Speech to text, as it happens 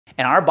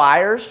And our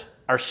buyers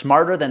are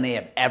smarter than they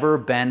have ever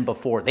been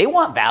before. They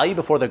want value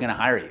before they're gonna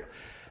hire you.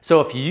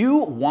 So if you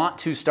want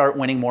to start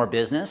winning more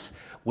business,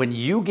 when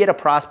you get a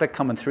prospect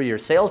coming through your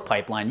sales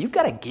pipeline, you've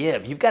got to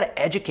give, you've got to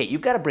educate, you've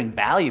got to bring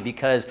value,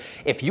 because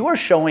if you are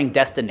showing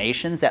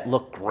destinations that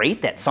look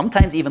great, that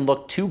sometimes even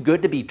look too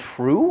good to be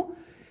true,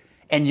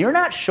 and you're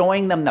not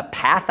showing them the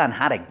path on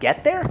how to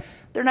get there,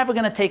 they're never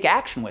going to take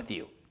action with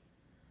you.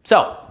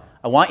 So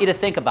I want you to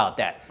think about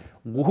that.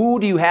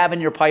 Who do you have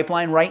in your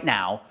pipeline right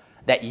now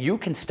that you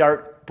can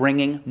start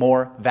bringing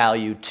more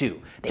value to?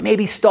 They may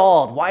be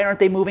stalled. Why aren't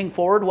they moving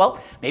forward?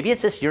 Well, maybe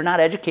it's just you're not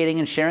educating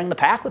and sharing the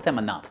path with them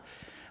enough.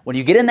 When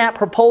you get in that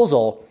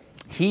proposal,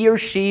 he or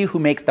she who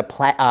makes the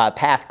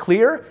path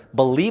clear,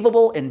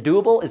 believable, and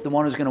doable is the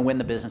one who's going to win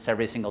the business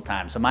every single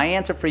time. So my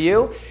answer for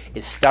you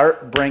is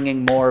start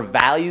bringing more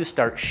value,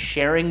 start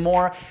sharing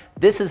more.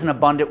 This is an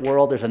abundant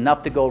world. There's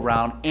enough to go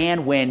around.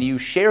 And when you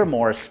share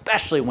more,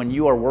 especially when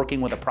you are working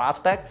with a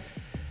prospect,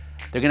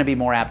 they're going to be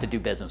more apt to do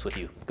business with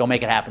you. Go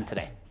make it happen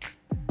today.